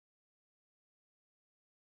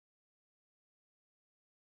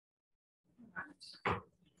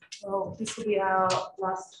Well, this will be our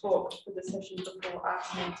last talk for the session before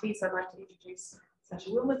afternoon tea. So I'd like to introduce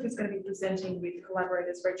Sasha Wilmoth, who's going to be presenting with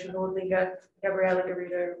collaborators Rachel Nordlinger, Gabriela,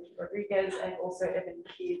 Garrido, Rodriguez, and also Evan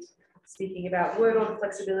Kidd, speaking about word order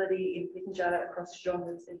flexibility in Pitjantjatjara across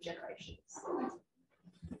genres and generations.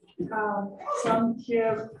 So I'm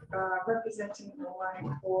here representing all my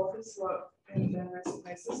authors who are in various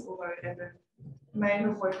places, although Evan may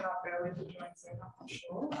have woken up early to join, so I'm not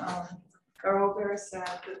sure. They're all very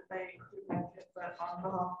sad that they couldn't make it, but on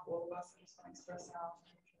behalf of all of us, I just want to express our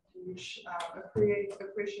huge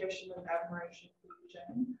appreciation and admiration for you,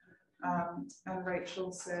 Jane. And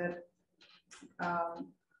Rachel said,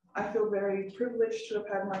 I feel very privileged to have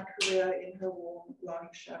had my career in her warm,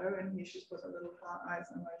 glowing shadow, and here she's put a little heart eyes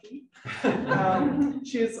emoji.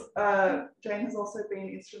 Jane has also been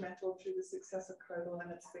instrumental to the success of Codal,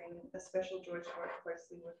 and it's been a special joy to work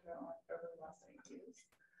closely with her over the last 8 years.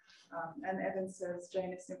 And Evan says,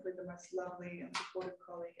 Jane is simply the most lovely and supportive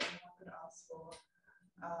colleague anyone could ask for.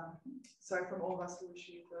 So from all of us, we wish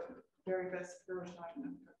you the very best for retirement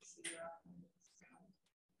and hope to see you out.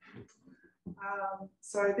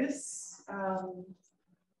 So this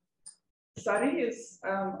study is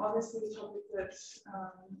obviously a topic that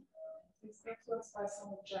is influenced by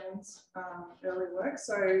some of Jane's early work.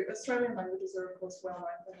 So Australian languages are of course well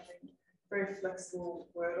known for having very flexible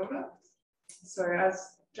word order. So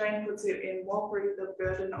as Jane puts it in Walbury, the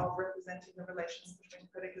burden of representing the relations between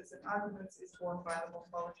predicates and arguments is borne by the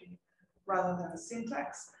morphology rather than the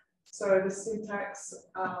syntax. So the syntax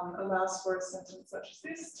allows for a sentence such as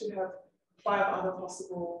this to have 5 other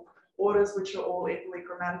possible orders, which are all equally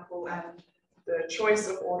grammatical, and the choice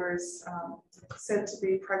of order is said to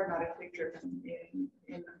be pragmatically driven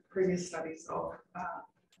in previous studies of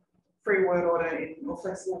free word order or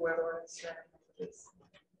flexible word order in Australian languages.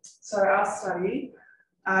 So our study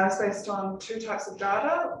is based on 2 types of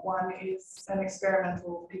data. One is an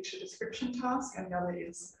experimental picture description task, and the other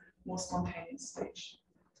is more spontaneous speech.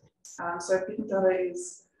 So Pitjantjatjara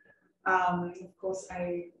is of course,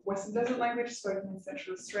 a Western Desert language spoken in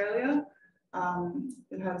Central Australia.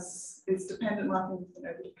 It's dependent marking with an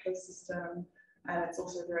ovidic case system, and it's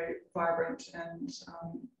also very vibrant and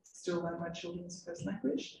still learned by children as first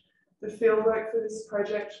language. The fieldwork for this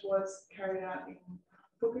project was carried out in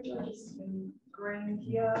Pitjantjatjara, just in green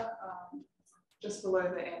here, just below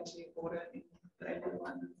the Anti border in the AP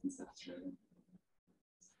alignment in South Australia.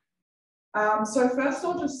 So first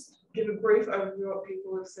I'll just give a brief overview of what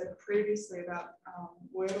people have said previously about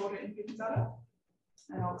word order in Pitjantjatjara,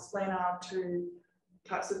 and I'll explain our 2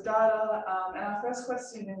 types of data. And our first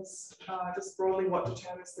question is just broadly what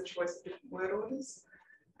determines the choice of different word orders,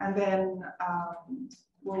 and then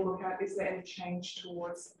we'll look at is there any change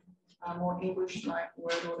towards more English-like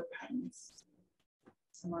word order patterns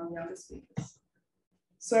among younger speakers.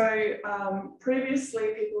 So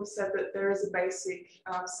previously people have said that there is a basic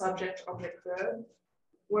subject-object-verb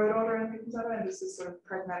word order in Pitjantjatjara, and this is sort of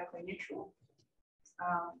pragmatically neutral.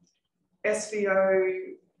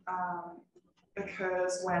 SVO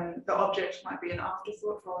occurs when the object might be an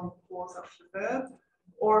afterthought following a clause after the verb,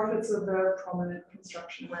 or if it's a verb prominent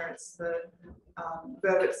construction where it's the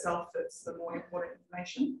verb itself that's the more important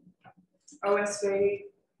information. OSV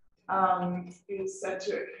is said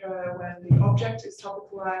to occur when the object is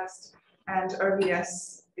topicalized, and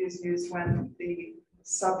OVS is used when the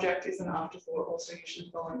subject is an afterthought, also usually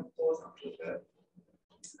following a clause after the verb.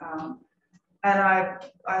 And I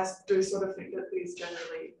do sort of think that these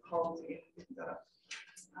generally hold in Pitjantjatjara,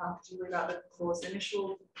 particularly about the clause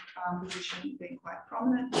initial position being quite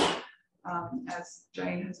prominent, as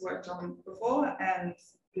Jane has worked on before, and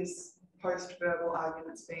this post-verbal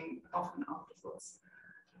arguments being often afterthoughts.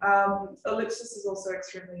 Ellipsis is also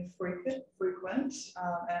extremely frequent, and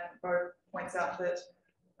Bo points out that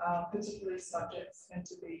particularly subjects tend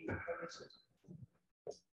to be omitted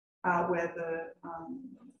where the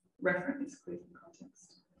referent is clear from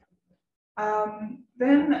context.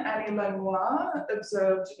 Then Annie Lenoir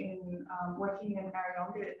observed in working in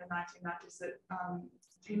Marionga in the 1990s that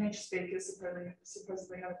teenage speakers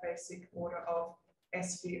supposedly have a basic order of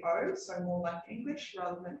SVO, so more like English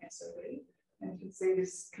rather than SOV. And you can see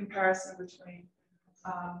this comparison between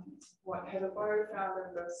what Heather Bow found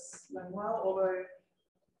and this Lenoir, although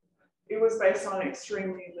it was based on an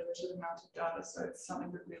extremely limited amount of data, so it's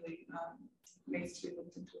something that really needs to be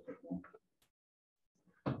looked into a bit more.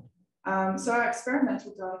 So our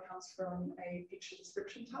experimental data comes from a picture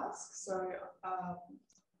description task. So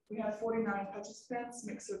we had 49 participants,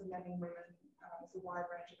 mix of men and women with a wide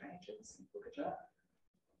range of ages in Pitjantjatjara.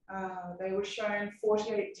 They were shown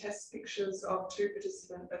 48 test pictures of 2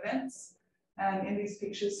 participant events, And in these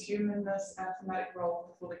pictures, humanness and thematic role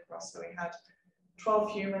were fully crossed. So we had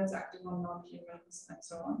 12 humans acting on non-humans and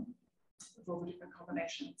so on, with all the different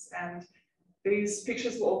combinations. And these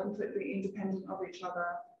pictures were all completely independent of each other,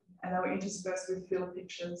 and they were interspersed with filler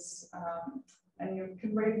pictures. And you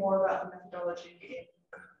can read more about the methodology in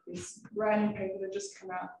this brand new paper that just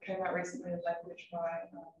came out recently in Language by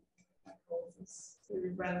authors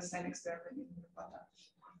who ran the same experiment in Uganda.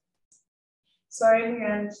 So in the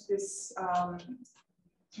end, this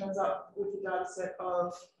turns up with a data set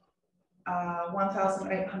of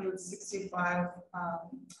 1,865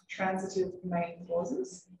 transitive main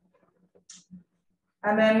clauses.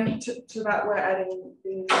 And then to that, we're adding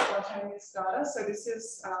the spontaneous data. So this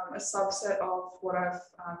is a subset of what I've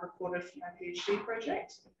recorded from my PhD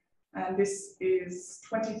project. And this is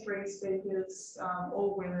 23 speakers,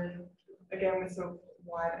 all women, again with a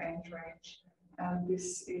wide age range. And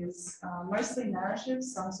this is mostly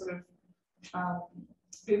narratives, some sort of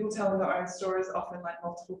people telling their own stories, often like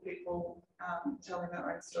multiple people telling their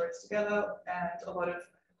own stories together, and a lot of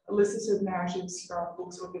elicited narratives from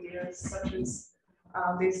books or videos, such as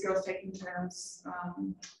these girls taking turns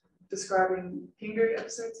describing Pingu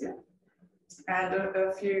episodes here, and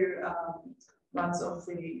a few runs of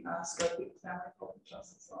the Scopic family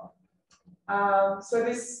cultures as well. So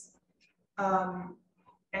this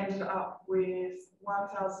ended up with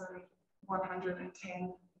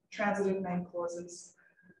 1,110 transitive main clauses.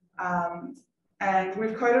 And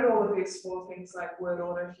we've coded all of these for things like word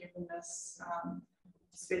order, humanness,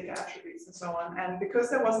 speaker attributes, and so on. And because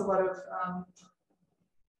there was a lot of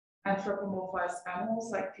anthropomorphized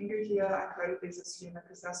animals like Pingu here, I coded these as human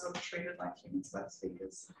because they're sort of treated like humans by the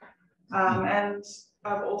speakers. And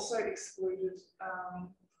I've also excluded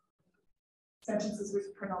sentences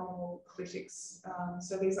with pronominal clitics.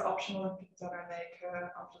 So these are optional and things that only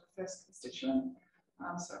occur after the first constituent.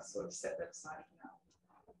 So I've sort of set that aside for now.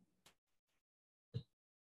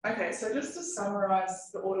 Okay, so just to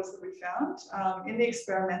summarize the orders that we found, in the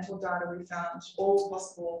experimental data, we found all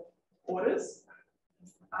possible orders.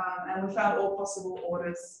 And we found all possible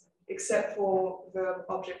orders except for verb,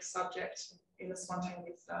 object, subject in the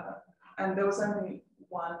spontaneous data. And there was only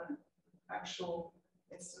one actual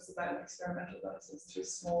instance of that in experimental data, so it's too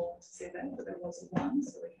small to see them, but there was one,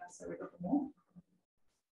 so we can say we got them all.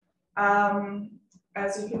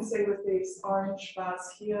 As you can see with these orange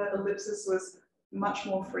bars here, ellipsis was much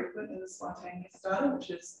more frequent in the spontaneous data, which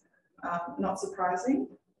is not surprising.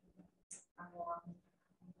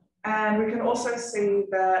 And we can also see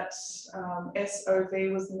that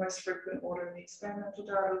SOV was the most frequent order in the experimental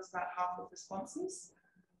data. It was about half of responses.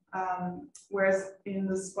 Whereas in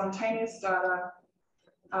the spontaneous data,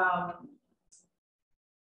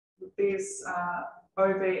 these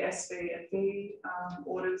OV, SV, and V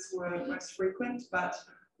orders were most frequent, but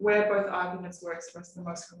where both arguments were expressed, the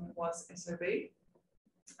most common was SOV.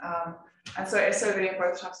 And so SOV in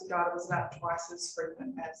both types of data was about twice as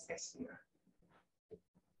frequent as SVO.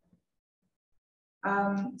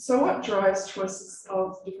 So what drives choices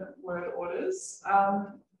of different word orders?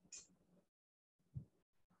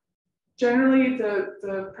 Generally,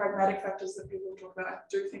 the pragmatic factors that people talk about, I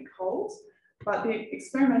do think hold, but the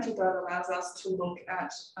experimental data allows us to look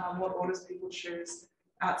at what orders people choose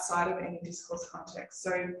outside of any discourse context.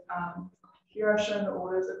 So here I've shown the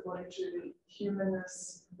orders according to the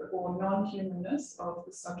humanness or non-humanness of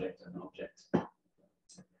the subject and object.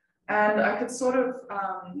 And I could sort of,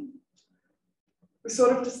 we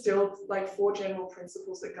sort of distilled like 4 general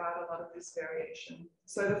principles that guide a lot of this variation.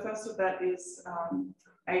 So the first of that is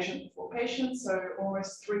agent before patient. So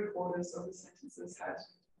almost 3/4 of the sentences had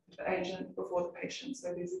the agent before the patient.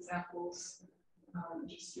 So these examples,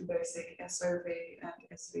 just your basic SOV and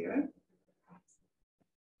SVO.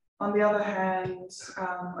 On the other hand,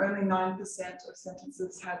 only 9% of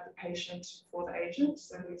sentences had the patient before the agent.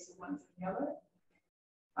 So these are the ones in yellow.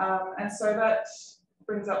 And so that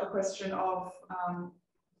brings up the question of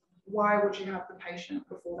why would you have the patient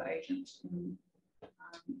before the agent in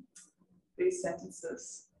these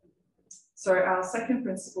sentences? So our second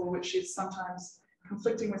principle, which is sometimes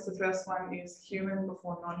conflicting with the first one, is human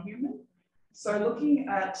before non-human. So looking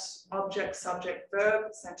at object, subject,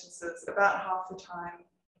 verb sentences, about half the time,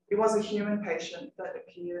 it was a human patient that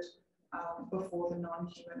appeared before the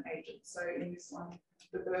non-human agent. So in this one,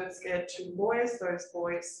 the bird scared 2 boys, those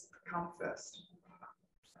boys come first.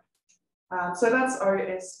 So that's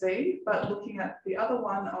OSV, but looking at the other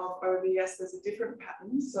one of OVS, there's a different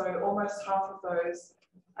pattern. So almost half of those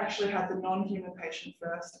actually had the non-human patient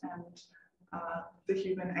first and the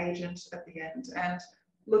human agent at the end. And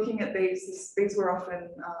looking at these were often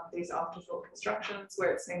these afterthought constructions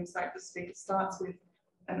where it seems like the speaker starts with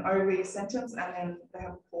an OV sentence, and then they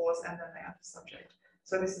have a pause, and then they have the subject.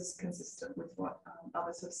 So this is consistent with what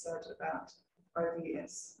others have said about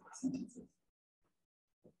OVS sentences.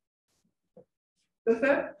 The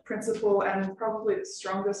third principle, and probably the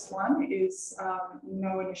strongest one, is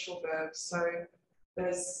no initial verbs. So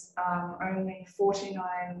there's only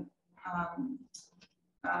 49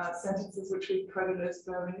 sentences which we coded as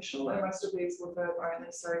verb initial, and most of these were verb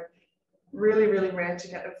only. So really, really rare to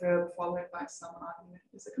get a verb followed by some argument.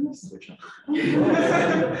 Is it going to switch on?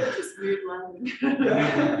 Just weird language.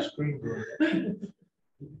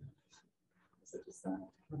 Is it just that?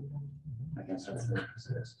 Okay, that's good.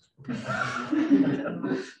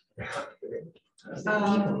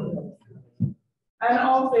 And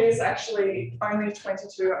of these, actually, only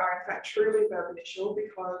 22 are in fact truly verb initial,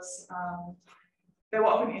 because there were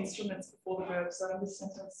often instruments before the verb. So in this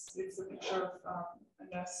sentence, it's a picture of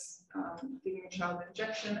a nurse giving a child an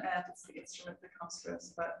injection, and it's the instrument that comes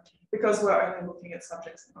first. But because we're only looking at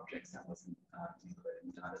subjects and objects, that wasn't included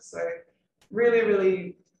in the data. So really,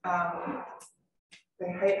 really,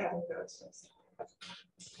 they hate having verbs first.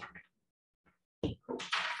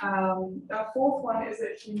 Our fourth one is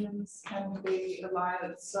that humans can be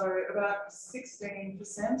elided. So about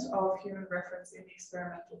 16% of human reference in the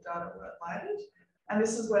experimental data were elided. And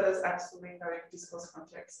this is where there's absolutely no discourse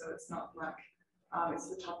context. So it's not like it's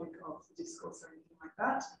the topic of the discourse or anything like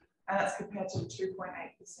that. And that's compared to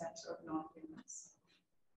 2.8% of non-humans.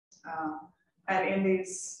 And in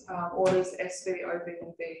these orders, SV, OV,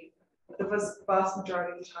 and V, the vast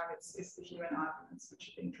majority of the time it's the human arguments which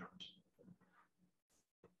are being dropped.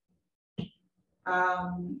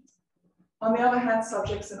 On the other hand,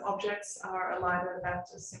 subjects and objects are elided at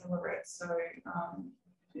a similar rate. So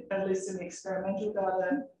at least in the experimental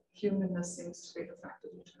data, humanness seems to be the factor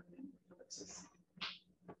determining ellipsis.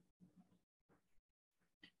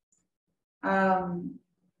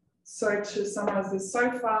 So to summarize this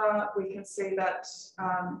so far, we can see that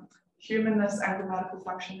humanness and grammatical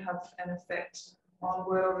function have an effect on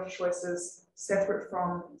word order choices separate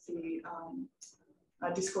from the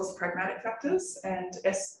discourse pragmatic factors, and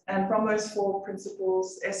from those four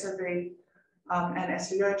principles, SOV and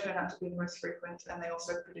SVO turn out to be the most frequent, and they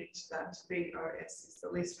also predict that VOS is the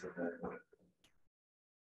least preferred word.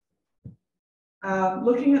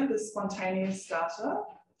 Looking at the spontaneous data,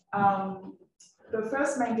 the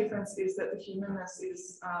first main difference is that the humanness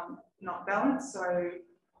is not balanced. So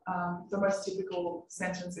the most typical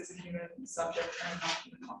sentence is a human subject and a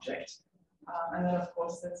non-human object. And then, of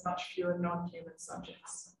course, there's much fewer non-human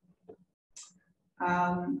subjects.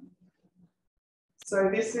 So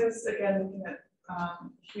this is, again, looking at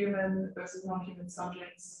human versus non-human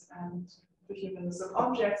subjects and the humanness of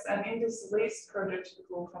objects. And in this least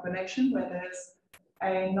prototypical combination, where there's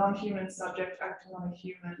a non-human subject acting on a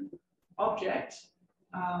human object,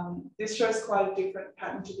 this shows quite a different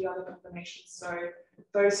pattern to the other combinations. So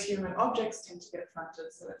those human objects tend to get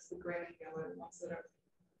fronted. So that's the green and yellow ones that are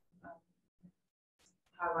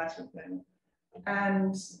highlighted there.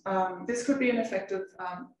 And this could be an effect of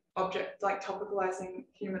object, like topicalizing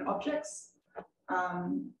human objects.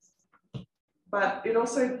 But it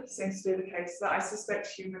also seems to be the case that I suspect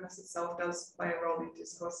humanness itself does play a role in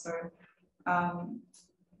discourse. So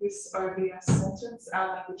this OVS sentence,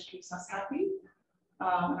 our language keeps us happy.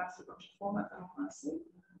 And I forgot to format that nicely.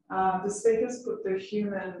 The speakers put the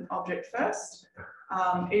human object first,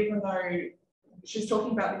 even though she's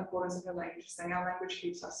talking about the importance of her language, saying our language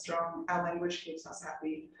keeps us strong, our language keeps us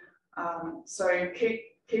happy. So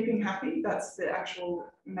keeping happy, that's the actual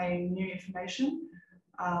main new information.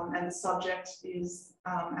 And the subject is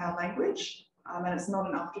our language. And it's not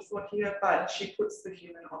an afterthought here, but she puts the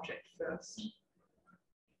human object first.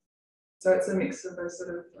 So it's a mix of those sort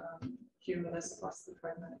of humanness plus the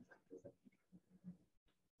pragmatic factors.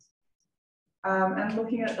 And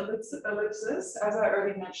looking at ellipses, as I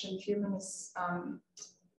already mentioned, humanness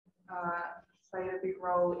play a big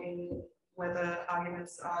role in whether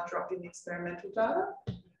arguments are dropped in the experimental data.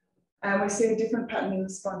 And we see a different pattern in the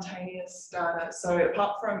spontaneous data. So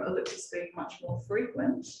apart from ellipses being much more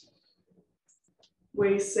frequent,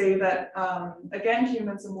 we see that, again,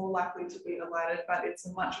 humans are more likely to be elided, but it's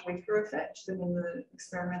a much weaker effect than in the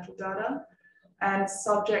experimental data. And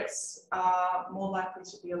subjects are more likely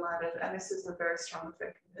to be elided, and this is a very strong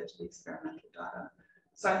effect compared to the experimental data.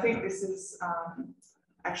 So I think this is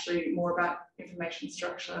actually more about information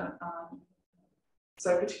structure.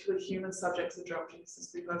 So particularly human subjects are dropped in this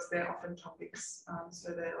because they're often topics,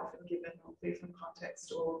 so they're often given or be from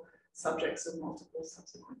context or subjects of multiple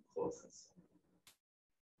subsequent clauses.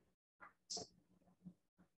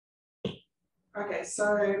 Okay,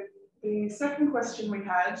 so The second question we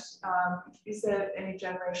had, is there any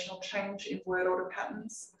generational change in word order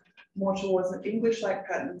patterns, more towards English-like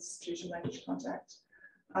patterns due to language contact?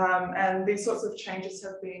 And these sorts of changes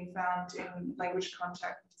have been found in language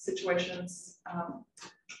contact situations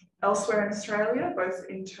elsewhere in Australia, both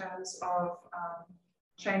in terms of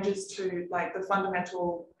changes to like the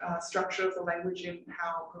fundamental structure of the language and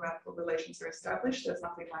how grammatical relations are established. There's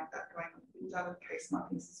nothing like that going on. The Pitjantjatjara case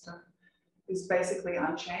marking system is basically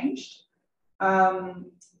unchanged.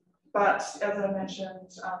 But as I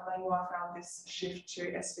mentioned, Langlois found this shift to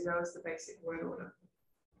SVO as the basic word order.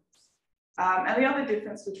 And the other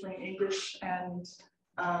difference between English and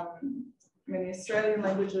many Australian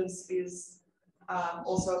languages is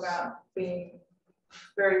also about being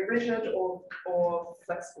very rigid or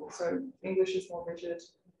flexible. So English is more rigid,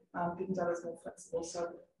 Pitjantjatjara is more flexible. So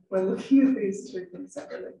we're looking at these two things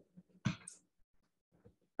separately.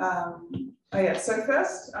 So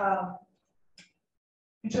first,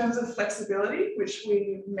 in terms of flexibility, which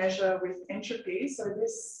we measure with entropy, so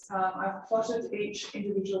this, I've plotted each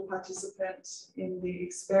individual participant in the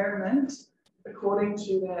experiment according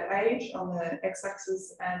to their age on the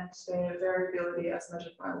x-axis and their variability as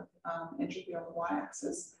measured by entropy on the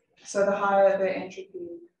y-axis. So the higher their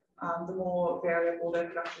entropy, the more variable their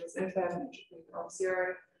production is. If they have an entropy of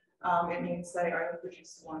 0, it means they only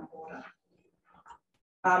produce one order.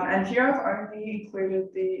 And here I've only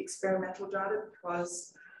included the experimental data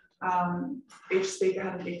because each speaker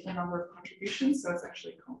had an equal number of contributions, so it's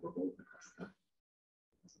actually comparable.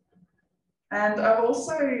 And I've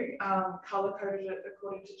also color coded it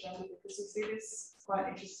according to gender because you see this quite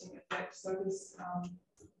interesting effect. So this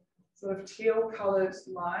sort of teal colored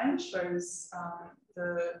line shows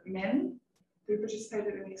the men who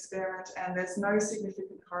participated in the experiment, and there's no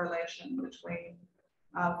significant correlation between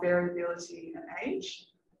variability and age.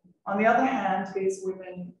 On the other hand, these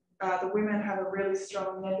women, the women have a really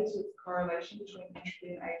strong negative correlation between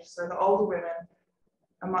entropy and age. So the older women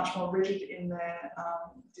are much more rigid in their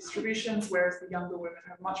distributions, whereas the younger women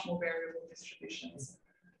have much more variable distributions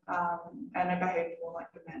and they behave more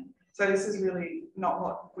like the men. So this is really not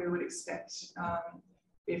what we would expect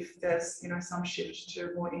if there's some shift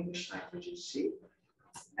to more English-like rigidity.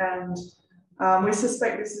 And we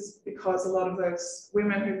suspect this is because a lot of those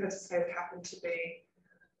women who participated happen to be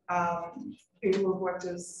people who have worked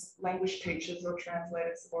as language teachers or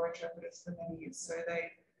translators or interpreters for many years. So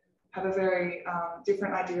they have a very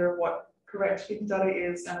different idea of what correct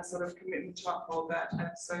Pitjantjatjara is and a sort of commitment to uphold that.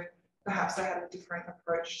 And so perhaps they had a different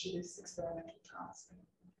approach to this experimental task.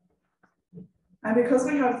 And because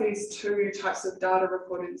we have these two types of data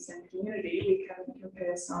recorded in the same community, we can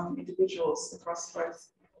compare some individuals across both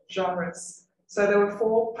genres. So there were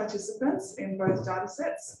 4 participants in both data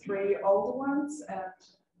sets, 3 older ones and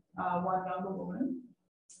 1 younger woman.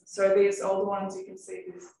 So these older ones, you can see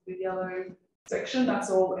the yellow section, that's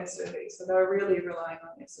all SOV. So they're really relying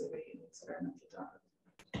on SOV in the experimental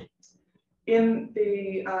data. In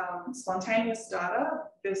the spontaneous data,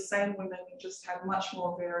 the same women just had much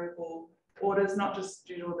more variable orders, not just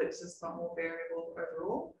due to ellipsis, but more variable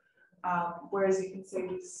overall. Whereas you can see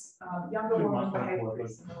this younger woman behaved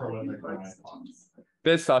pretty similarly in both settings.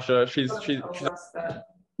 There's Sasha. She's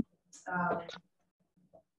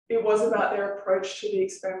it was about their approach to the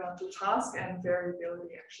experimental task, and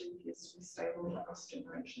variability actually appears to be stable across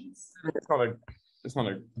generations. It's not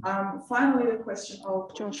a. Finally, the question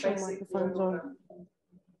of Josh, your basic microphone's word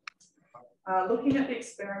order. Looking at the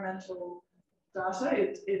experimental data,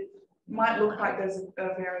 it might look like there's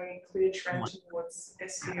a very clear trend towards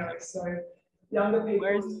SVO. So younger people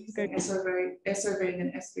using SOV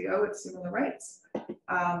than SVO at similar rates,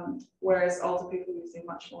 whereas older people using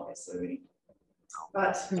much more SOV.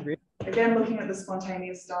 But again, looking at the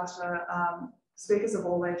spontaneous data, speakers of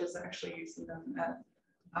all ages are actually using them at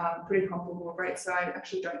pretty comparable rates. So I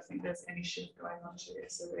actually don't think there's any shift going on to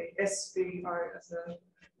SVO as a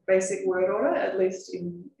basic word order, at least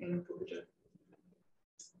in Pitjantjatjara.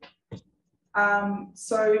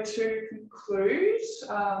 So to conclude,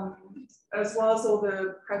 as well as all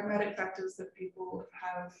the pragmatic factors that people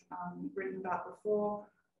have written about before,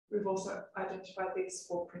 we've also identified these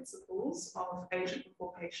 4 principles of agent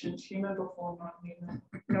before patient, human before non-human,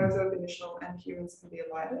 no verb initial, and humans can be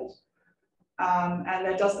elided. And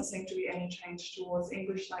there doesn't seem to be any change towards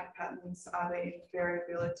English-like patterns, either in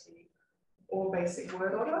variability or basic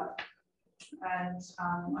word order. And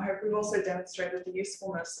I hope we've also demonstrated the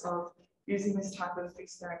usefulness of using this type of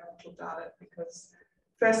experimental data because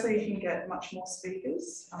firstly, you can get much more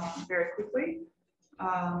speakers very quickly.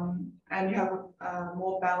 And you have a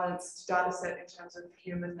more balanced data set in terms of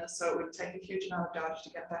humanness, so it would take a huge amount of data to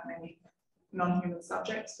get that many non-human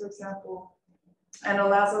subjects, for example, and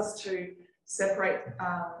allows us to separate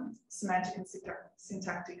semantic and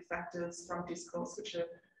syntactic factors from discourse, which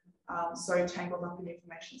are so tangled up in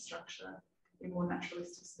information structure in more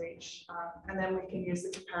naturalistic speech. And then we can use the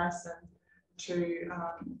comparison to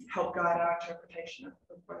help guide our interpretation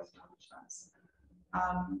of both terms.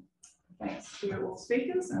 Thanks to all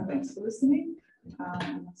speakers and thanks for listening.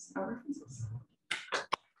 Our references.